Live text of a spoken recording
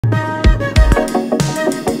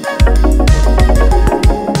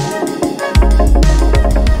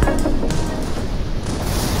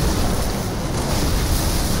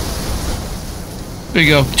There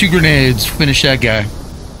you go. 2 grenades. Finish that guy.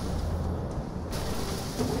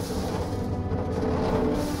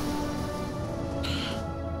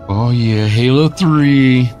 Oh yeah, Halo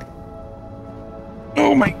 3.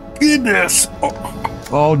 Oh my goodness. Oh,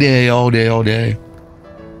 all day, all day, all day.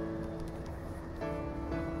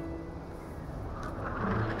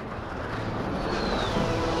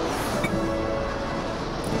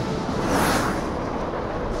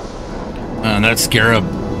 Man, that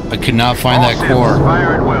scarab. I could not find that core.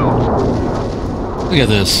 Fire at will. Look at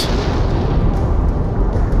this.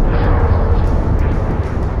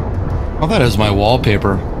 Oh, that is my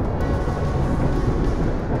wallpaper.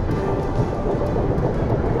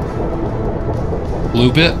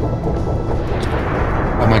 Loop it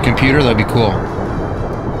on my computer, that'd be cool.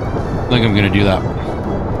 I think I'm gonna do that.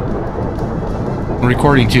 I'm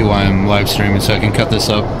recording too while I'm live streaming, so I can cut this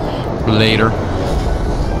up for later.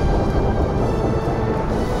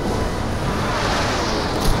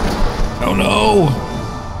 Oh no!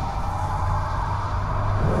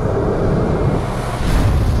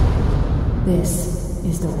 This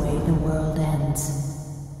is the way the world ends.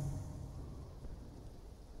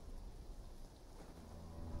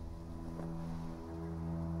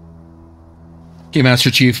 Okay,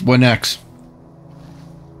 Master Chief, what next?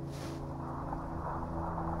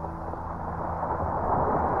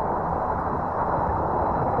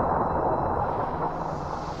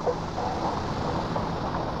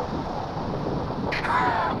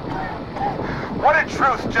 What did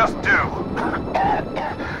Truth just do?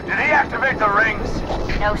 Did he activate the rings?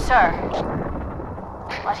 No, sir.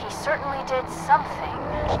 But he certainly did something.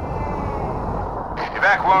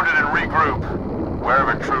 Evac wounded and regroup.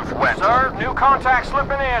 Wherever Truth went. Sir, new contact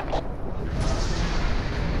slipping in.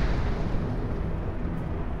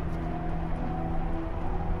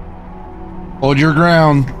 Hold your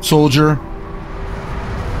ground, soldier.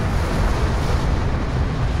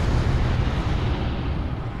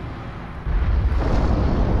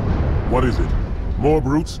 What is it? More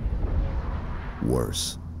brutes?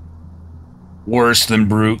 Worse. Worse than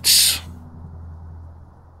brutes.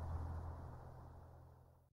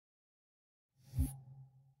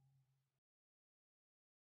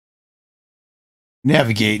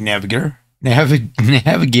 Navigate, navigator.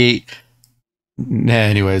 Navigate. Nah,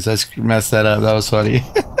 anyways, I messed that up. That was funny.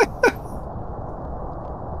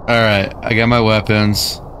 Alright, I got my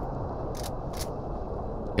weapons.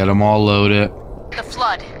 Got them all loaded. The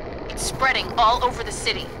flood. It's spreading all over the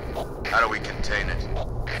city. How do we contain it?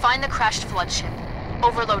 Find the crashed flood ship.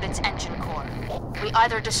 Overload its engine core. We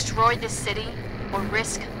either destroy this city or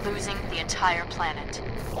risk losing the entire planet.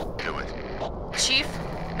 Do it. Chief,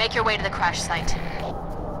 make your way to the crash site.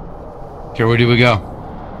 Okay, where do we go?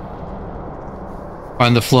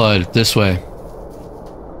 Find the flood. This way.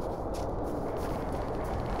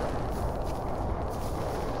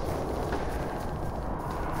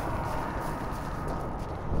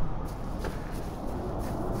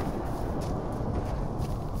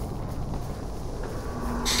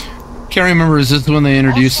 Can't remember, is this when they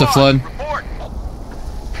introduced the flood? Report.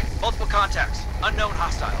 Multiple contacts. Unknown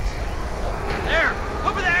hostiles. There!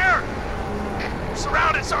 Over there! We're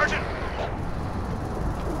surrounded, Sergeant!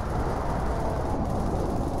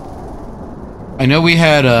 I know we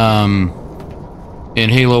had, in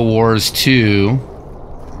Halo Wars 2,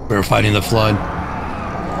 we were fighting the flood.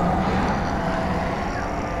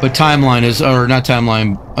 But timeline is, or not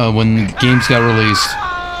timeline, when games got released.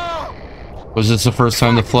 Was this the first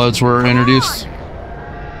time the floods were introduced?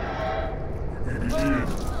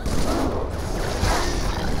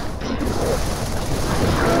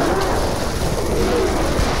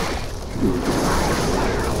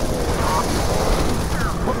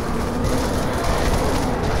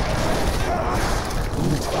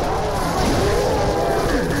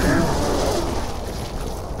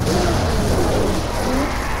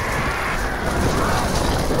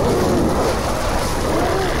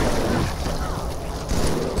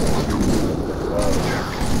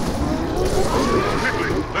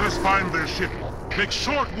 Make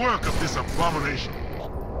short work of this abomination.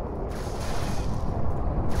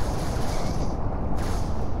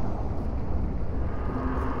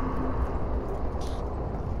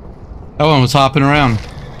 That one was hopping around.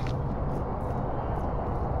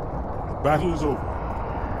 The battle is over.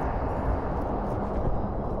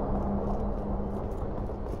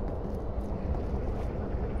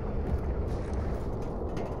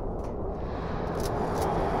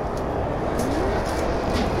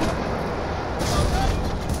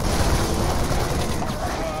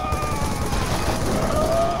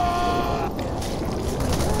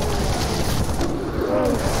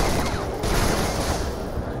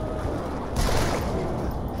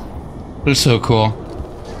 They're so cool.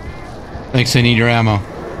 Thanks, I need your ammo.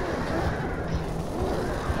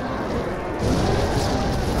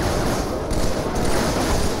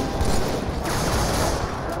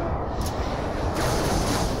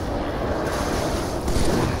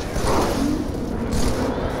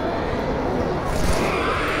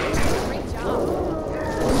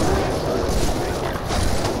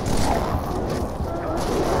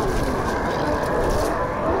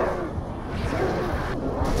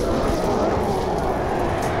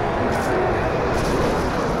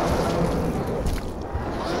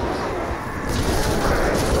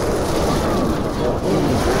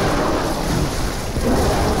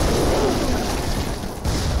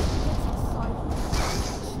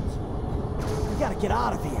 Get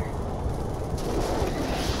out of here.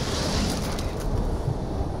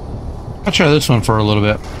 I'll try this one for a little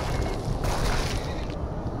bit.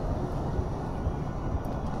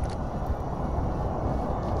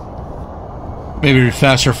 Maybe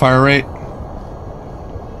faster fire rate.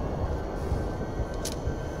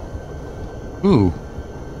 Ooh.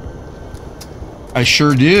 I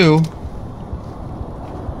sure do.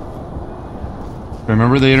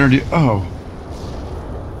 Remember they introduced... Oh.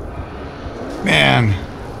 Man.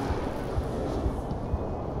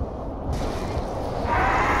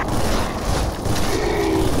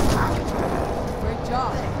 Great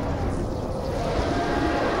job.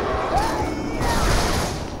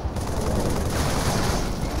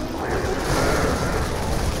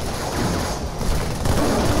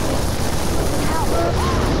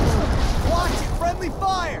 Watch it, friendly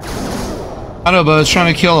fire. I know, but I was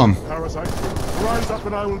trying to kill him. Parasite, rise up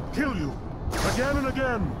and I will kill you. Again and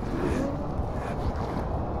again.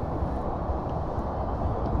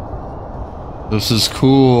 This is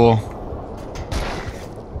cool.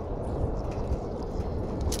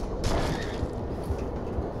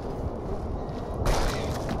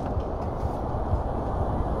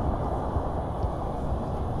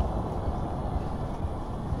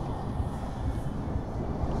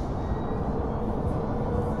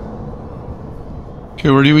 Okay,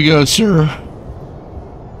 where do we go, sir?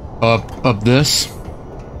 Up this?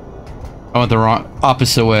 I went the wrong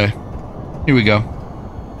opposite way. Here we go.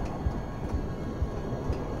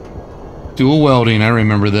 Dual welding, I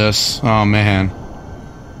remember this. Oh man.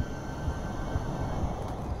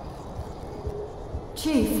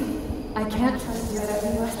 Chief, I can't trust your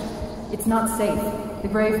everywhere. It's not safe. The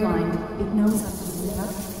grave mind, it knows something about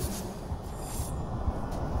us.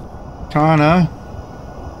 Kana.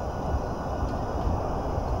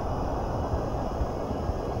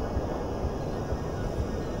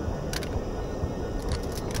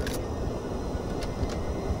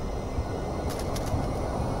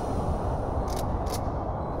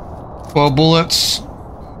 Well, bullets.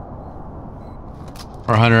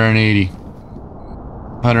 Or 180.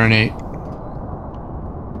 108.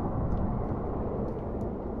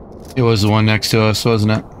 It was the one next to us,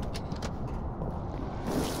 wasn't it?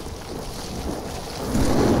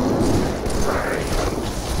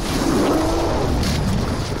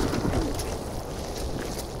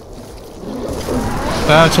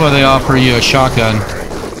 That's why they offer you a shotgun.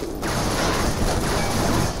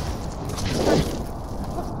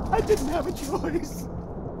 I didn't have a choice.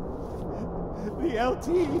 The LT,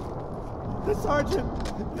 the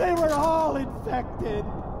sergeant, they were all infected.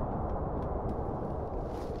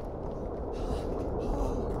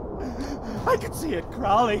 I could see it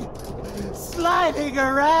crawling, sliding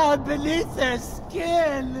around beneath their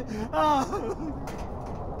skin. Oh.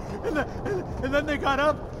 And then they got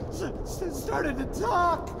up, started to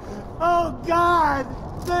talk. Oh God,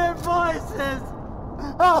 their voices.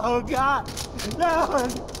 Oh God, no,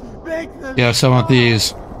 make them. Yes, I want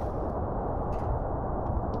these.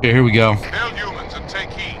 Okay, here we go. Hail humans and take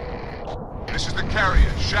heed. This is the carrier,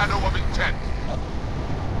 Shadow of Intent.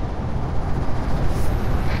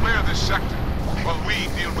 Clear this sector while we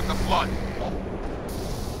deal with the flood.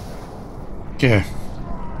 Okay.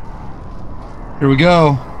 Here we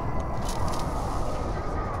go.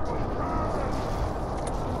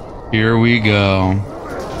 Here we go.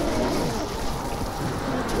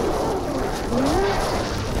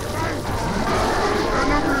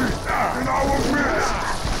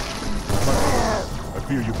 I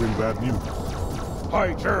fear you bring bad news.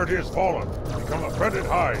 High Charity has fallen, become a dreaded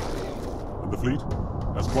high. And the fleet?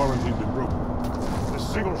 Has quarantine been broken? This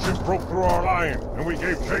single ship broke through our line, and we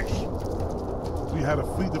gave chase. We had a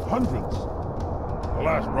fleet of hundreds.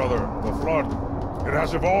 Alas, brother, the flood, it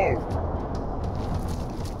has evolved.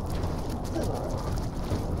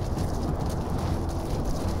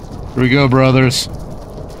 Here we go, brothers.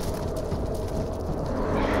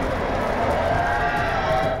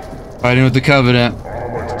 Fighting with the Covenant.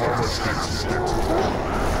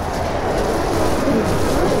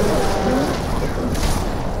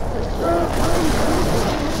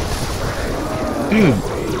 Dude,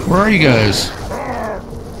 where are you guys?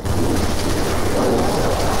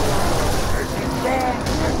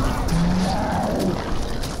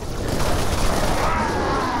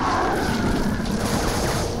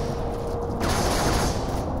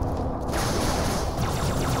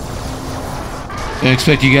 I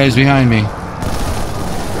expect you guys behind me.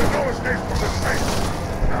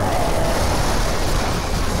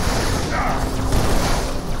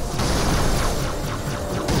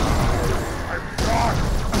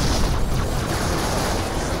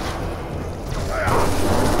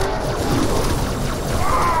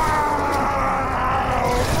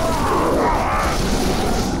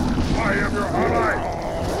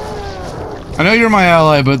 I know you're my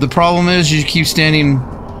ally, but the problem is you keep standing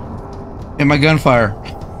in my gunfire.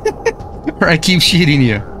 Or I keep shooting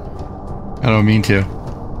you. I don't mean to.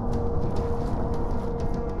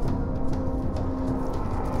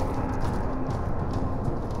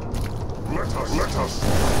 Let us.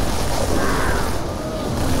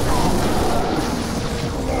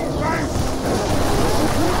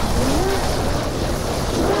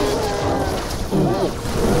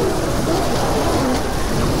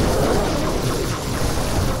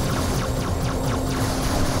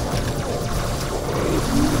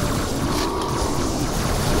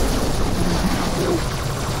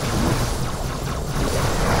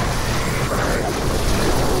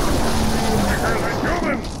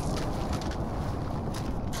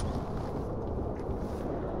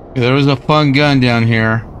 There was a fun gun down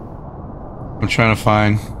here. I'm trying to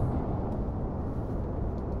find.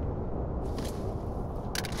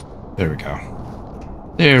 There we go.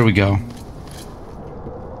 There we go.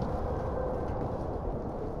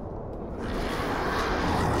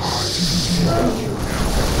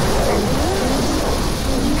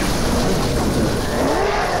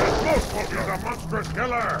 This will be the monstrous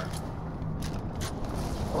killer.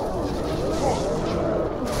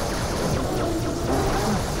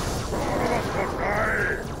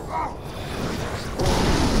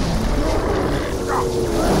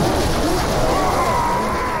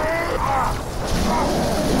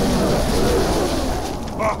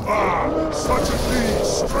 Such a thing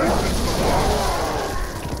strengthens the bond.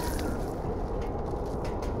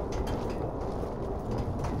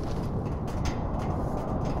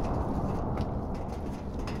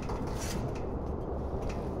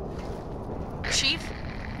 Chief,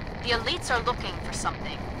 the elites are looking for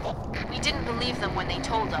something. We didn't believe them when they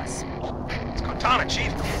told us. It's Cortana,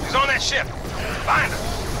 Chief. She's on that ship. Find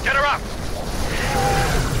her. Get her up.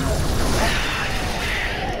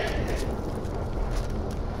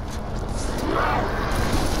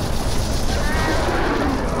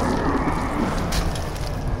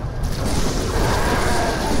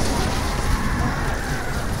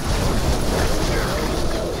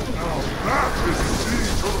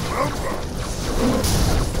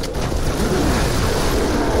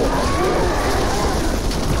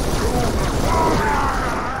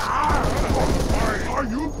 Are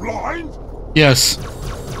you blind? Yes.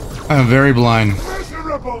 I am very blind.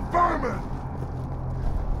 Miserable vermin!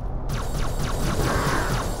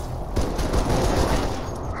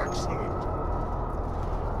 Excellent.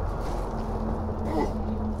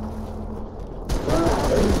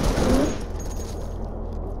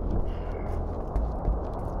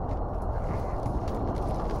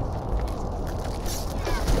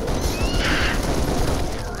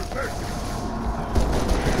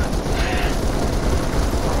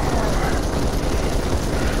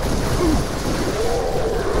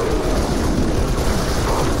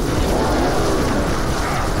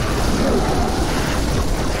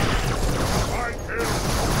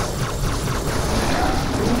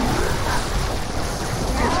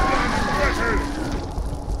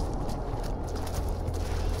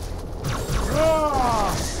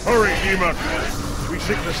 Hurry, demon! We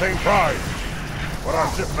seek the same prize, but our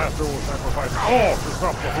shipmaster will sacrifice all to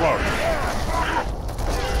stop the flood.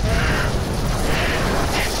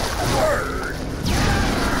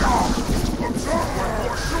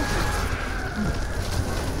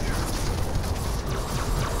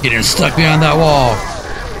 Getting stuck behind that wall.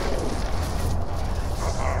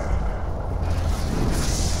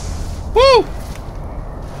 Woo!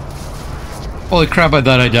 Holy crap, I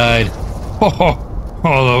thought I died.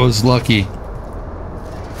 Oh, that was lucky.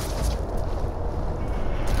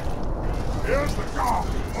 Here's the car.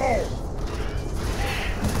 Oh!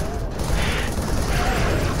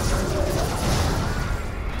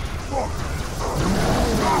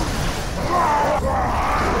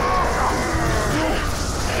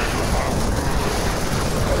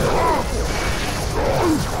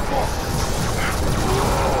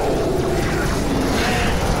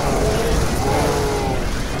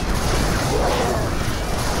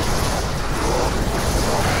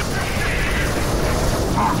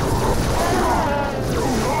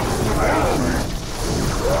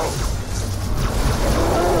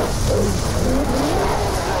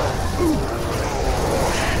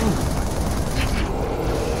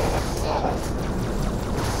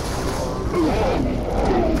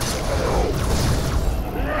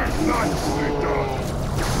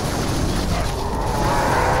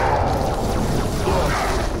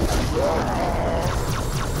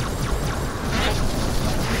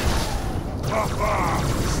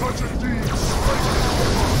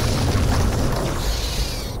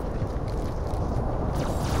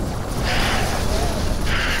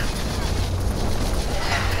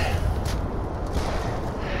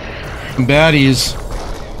 Baddies.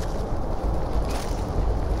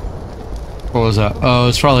 What was that? Oh,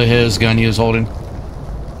 it's probably his gun he was holding.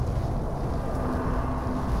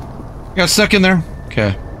 Got stuck in there?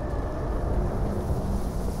 Okay.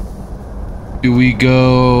 Do we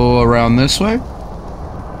go around this way?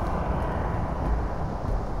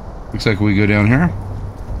 Looks like we go down here.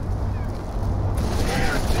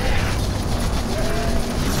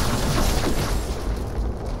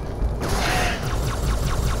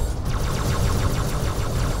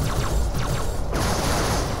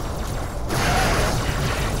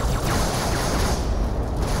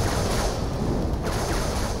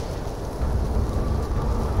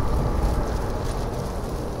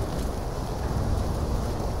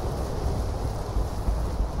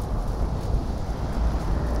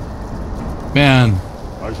 Man.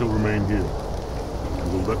 I shall remain here.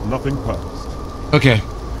 And will let nothing pass. Okay.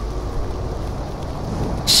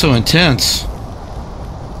 So intense.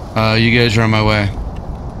 You guys are on my way.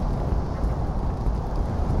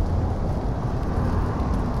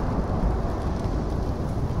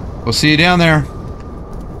 We'll see you down there.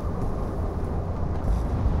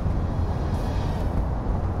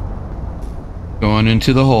 Going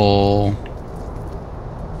into the hole.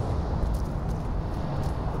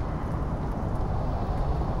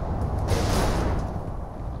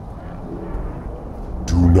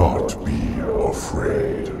 Do not be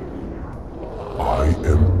afraid. I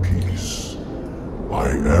am peace. I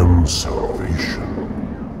am salvation.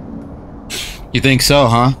 You think so,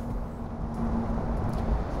 huh?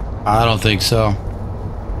 I don't think so.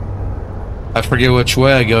 I forget which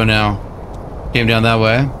way I go now. Came down that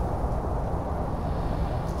way.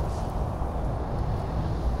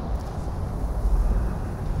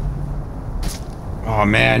 Oh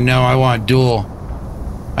man, no, I want dual.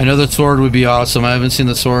 I know the sword would be awesome. I haven't seen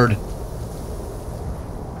the sword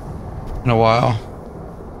in a while.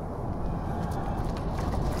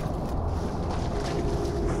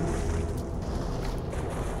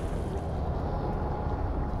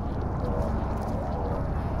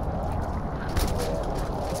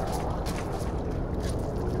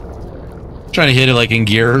 Trying to hit it like in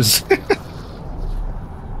Gears.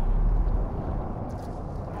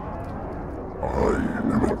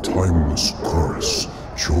 Timeless chorus,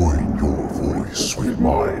 join your voice with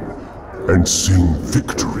mine, and sing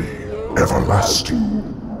victory everlasting.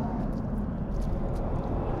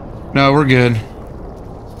 No, we're good.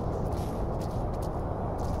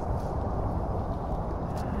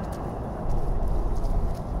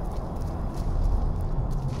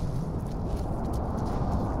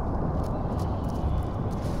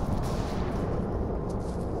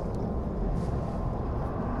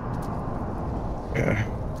 Yeah.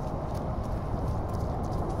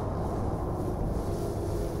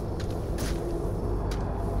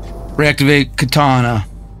 Reactivate Katana.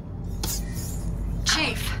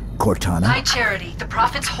 Chief. Cortana? High Charity, the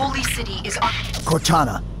Prophet's holy city is on...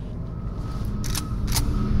 Cortana!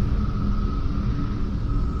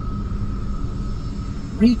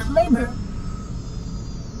 Reclaimer.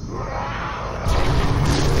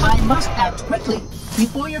 I must act quickly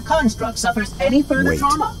before your construct suffers any further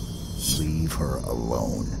trauma. Leave her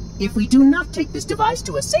alone. If we do not take this device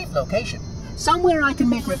to a safe location, somewhere I can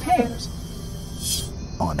make repairs.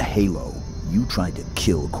 On Halo, you tried to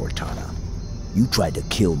kill Cortana. You tried to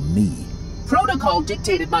kill me. Protocol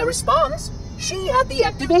dictated my response. She had the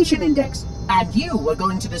activation index, and you were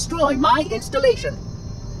going to destroy my installation.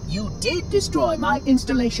 You did destroy my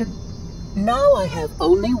installation. Now I have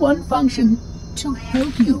only one function, to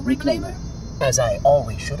help you, Reclaimer, as I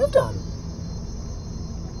always should have done.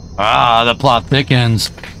 Ah, the plot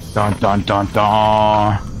thickens. Dun dun dun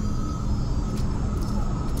dun.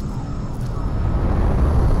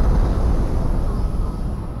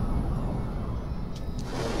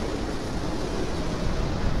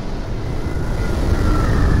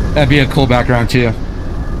 That'd be a cool background too.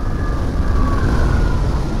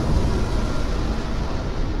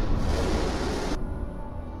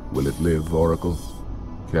 Will it live, Oracle?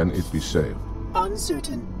 Can it be saved?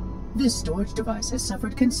 Uncertain. This storage device has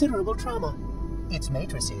suffered considerable trauma. Its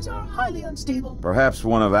matrices are highly unstable. Perhaps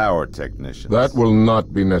one of our technicians. That will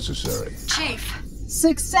not be necessary. Chief.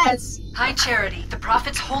 Success! High Charity, the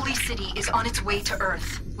Prophet's holy city is on its way to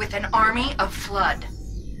Earth, with an army of Flood.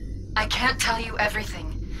 I can't tell you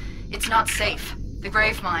everything. It's not safe. The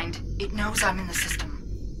Gravemind, it knows I'm in the system.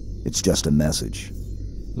 It's just a message.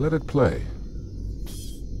 Let it play.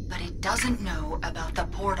 But it doesn't know about the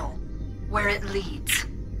portal, where it leads.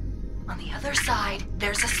 On the other side,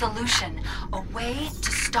 there's a solution, a way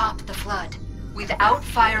to stop the Flood, without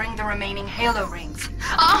firing the remaining Halo rings.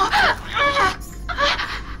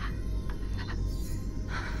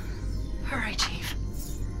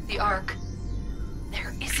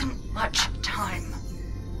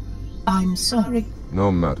 I'm sorry.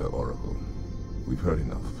 No matter, Oracle. We've heard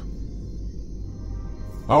enough.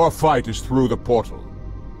 Our fight is through the portal.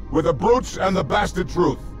 With the brutes and the bastard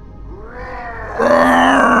truth.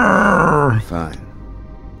 Fine.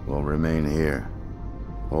 We'll remain here.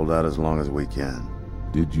 Hold out as long as we can.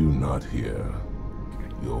 Did you not hear?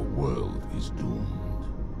 Your world is doomed.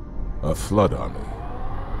 A flood army,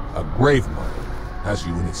 a grave mother, has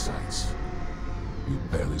you in its sights. You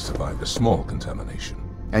barely survived a small contamination.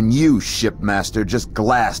 And you, shipmaster, just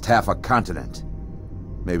glassed half a continent.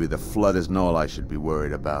 Maybe the flood isn't all I should be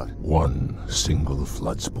worried about. One single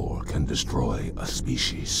flood spore can destroy a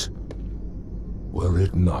species. Were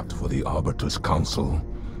it not for the Arbiter's Council,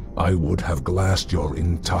 I would have glassed your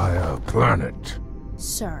entire planet.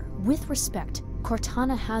 Sir, with respect,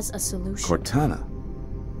 Cortana has a solution. Cortana?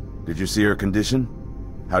 Did you see her condition?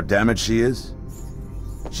 How damaged she is?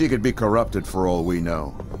 She could be corrupted for all we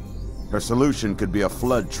know. Her solution could be a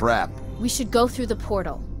flood trap. We should go through the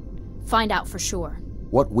portal. Find out for sure.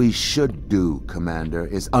 What we should do, Commander,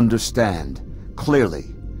 is understand,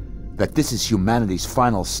 clearly, that this is humanity's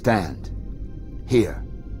final stand. Here,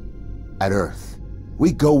 at Earth.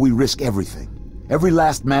 We go, we risk everything. Every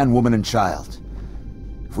last man, woman, and child.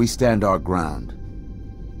 If we stand our ground,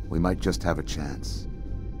 we might just have a chance.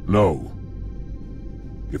 No.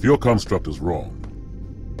 If your construct is wrong,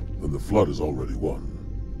 then the flood is already won.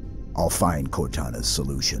 I'll find Cortana's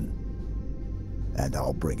solution. And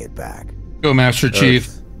I'll bring it back. Go, Master Chief.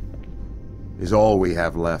 Earth is all we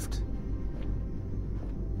have left.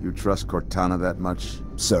 You trust Cortana that much?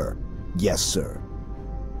 Sir. Yes, sir.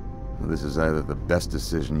 Well, this is either the best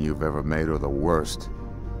decision you've ever made or the worst.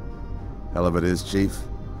 Hell of it is, Chief.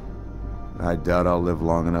 I doubt I'll live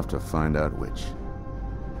long enough to find out which.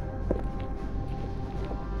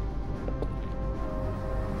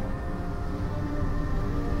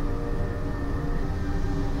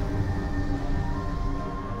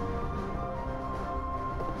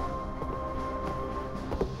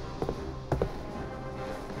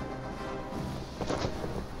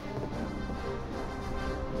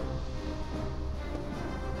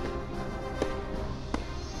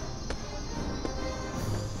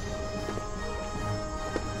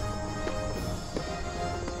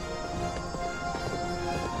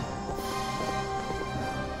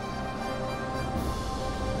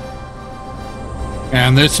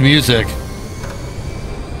 And this music.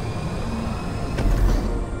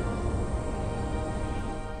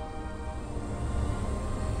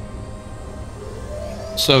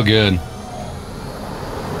 So good.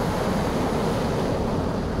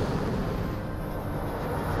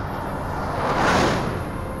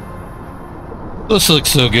 This looks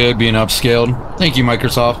so good being upscaled. Thank you,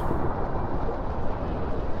 Microsoft.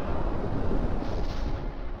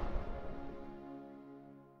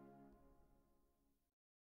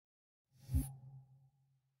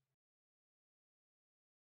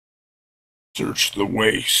 Search the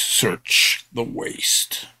waste. Search the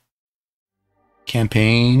waste.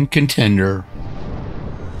 Campaign contender.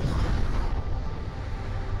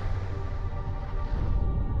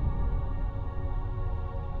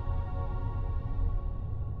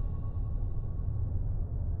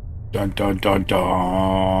 Dun dun dun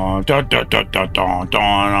dun dun dun dun dun dun dun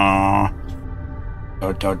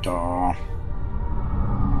dun dun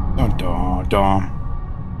dun dun dun.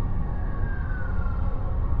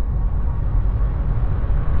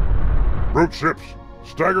 Brute ships,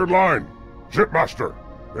 staggered line. Shipmaster,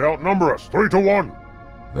 they outnumber us 3-1.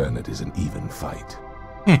 Then it is an even fight.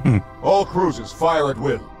 All cruisers fire at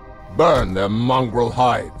will. Burn their mongrel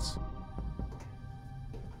hides.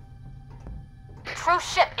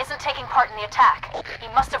 Truth's ship isn't taking part in the attack. He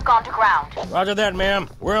must have gone to ground. Roger that, ma'am.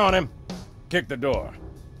 We're on him. Kick the door.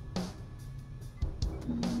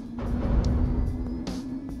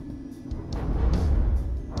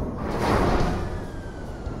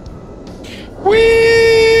 Whee!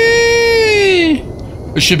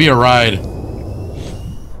 It should be a ride.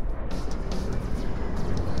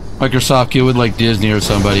 Microsoft, get with like Disney or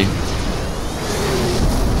somebody.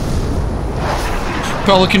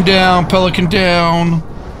 Pelican down, Pelican down.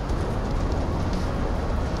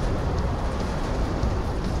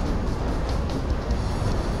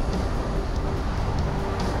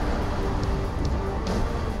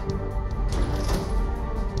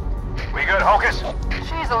 We good, Hocus?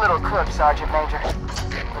 She's a little crook, Sergeant Major.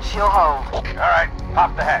 But she'll hold. All right,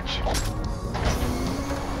 pop the hatch.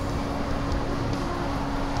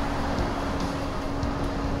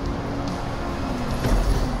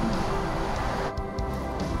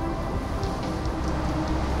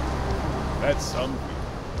 That's some.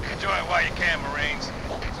 Enjoy it while you can, Marines.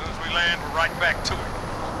 As soon as we land, we're right back to it.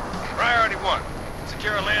 Priority 1,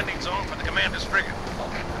 secure a landing zone for the commander's frigate.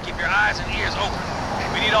 Keep your eyes and ears open.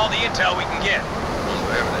 We need all the intel we can get.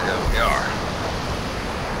 Wherever the hell we are.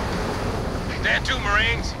 Stand to,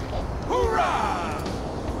 Marines. Hoorah!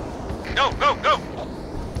 Go, go, go!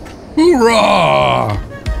 Hoorah!